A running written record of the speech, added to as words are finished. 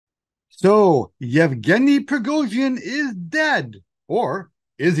So, Yevgeny Prigozhin is dead. Or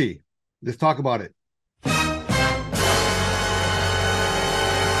is he? Let's talk about it.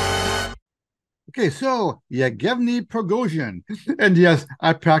 Okay, so Yevgeny Prigozhin. And yes,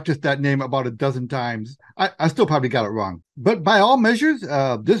 I practiced that name about a dozen times. I still probably got it wrong. But by all measures,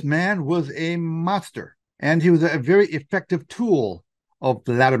 this man was a monster. And he was a very effective tool of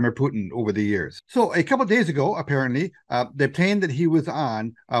Vladimir Putin over the years. So a couple of days ago, apparently, the plane that he was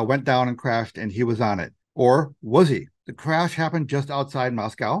on went down and crashed, and he was on it. Or was he? The crash happened just outside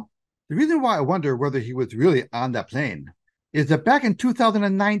Moscow. The reason why I wonder whether he was really on that plane is that back in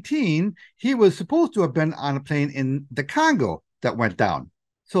 2019, he was supposed to have been on a plane in the Congo that went down.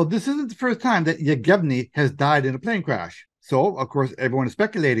 So this isn't the first time that Yevgeny has died in a plane crash. So, of course, everyone is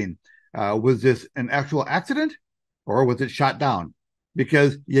speculating, was this an actual accident or was it shot down?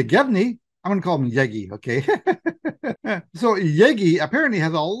 Because Yevgeny, I'm going to call him Yegi, okay? So Yegi apparently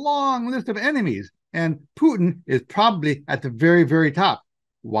has a long list of enemies, and Putin is probably at the very, very top.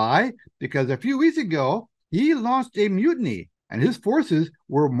 Why? Because a few weeks ago, he launched a mutiny, and his forces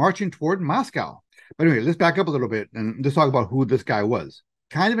were marching toward Moscow. But anyway, let's back up a little bit and just talk about who this guy was.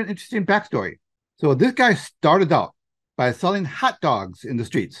 Kind of an interesting backstory. So this guy started out by selling hot dogs in the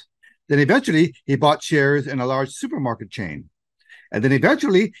streets. Then eventually, he bought shares in a large supermarket chain. And then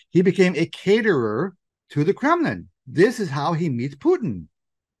eventually, he became a caterer to the Kremlin. This is how he meets Putin.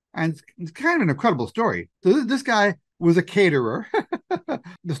 And it's kind of an incredible story. So this guy was a caterer.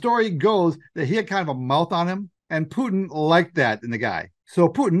 The story goes that he had kind of a mouth on him, and Putin liked that in the guy. So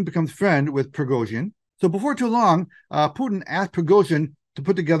Putin becomes friend with Prigozhin. So before too long, Putin asked Prigozhin to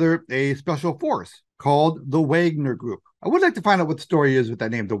put together a special force called the Wagner Group. I would like to find out what the story is with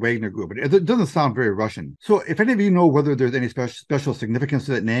that name, the Wagner Group. It doesn't sound very Russian. So if any of you know whether there's any special significance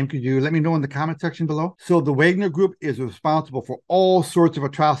to that name, could you let me know in the comment section below? So the Wagner Group is responsible for all sorts of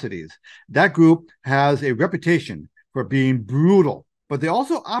atrocities. That group has a reputation for being brutal, but they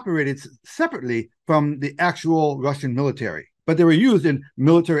also operated separately from the actual Russian military. But they were used in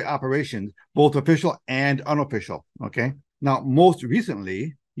military operations, both official and unofficial, okay? Now, most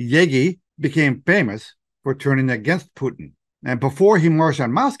recently, Yegi became famous for turning against Putin. And before he marched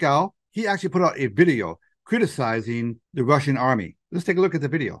on Moscow, he actually put out a video criticizing the Russian army. Let's take a look at the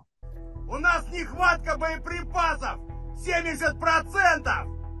video. У нас нехватка боеприпасов 70%!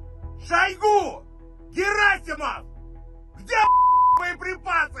 Шойгу! Герасимов! Где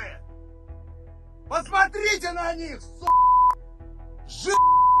боеприпасы? Посмотрите на них,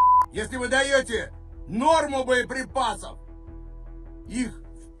 Если вы даете норму боеприпасов, их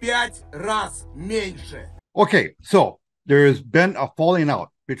в 5 раз меньше. Okay, so there's been a falling out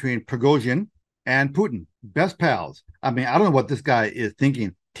between Prigozhin and Putin, best pals. I mean, I don't know what this guy is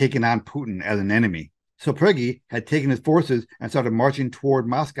thinking, taking on Putin as an enemy. So Priggy had taken his forces and started marching toward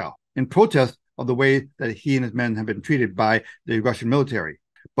Moscow in protest of the way that he and his men have been treated by the Russian military.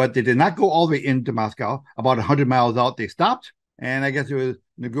 But they did not go all the way into Moscow. About 100 miles out, they stopped. And I guess it was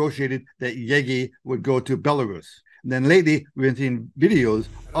negotiated that Yegi would go to Belarus. And then lately, we've been seeing videos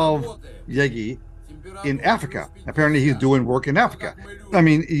of Yegi in Africa. Apparently, he's doing work in Africa. I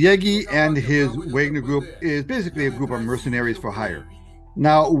mean, Yegi and his Wagner group is basically a group of mercenaries for hire.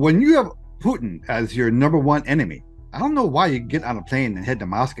 Now, when you have Putin as your number one enemy, I don't know why you get on a plane and head to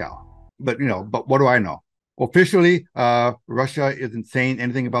Moscow. But what do I know? Officially, Russia isn't saying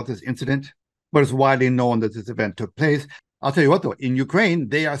anything about this incident, but it's widely known that this event took place. I'll tell you what, though, in Ukraine,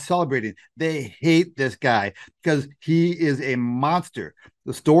 they are celebrating. They hate this guy because he is a monster.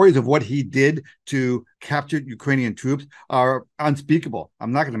 The stories of what he did to captured Ukrainian troops are unspeakable.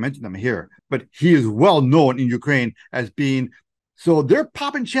 I'm not going to mention them here, but he is well known in Ukraine as being. So they're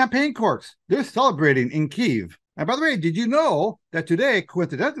popping champagne corks. They're celebrating in Kyiv. And by the way, did you know that today,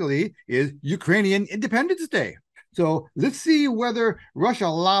 coincidentally, is Ukrainian Independence Day? So let's see whether Russia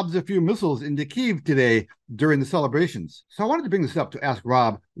lobs a few missiles into Kyiv today during the celebrations. So I wanted to bring this up to ask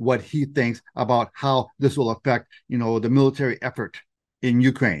Rob what he thinks about how this will affect, the military effort in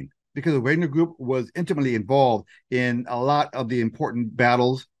Ukraine, because the Wagner Group was intimately involved in a lot of the important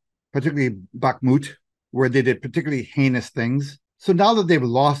battles, particularly Bakhmut, where they did particularly heinous things. So now that they've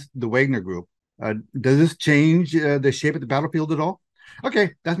lost the Wagner Group, does this change the shape of the battlefield at all?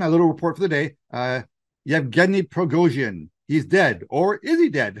 Okay, that's my little report for the day. Yevgeny Prigozhin, he's dead, or is he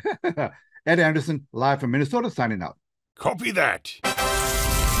dead? Ed Anderson, live from Minnesota, signing out. Copy that.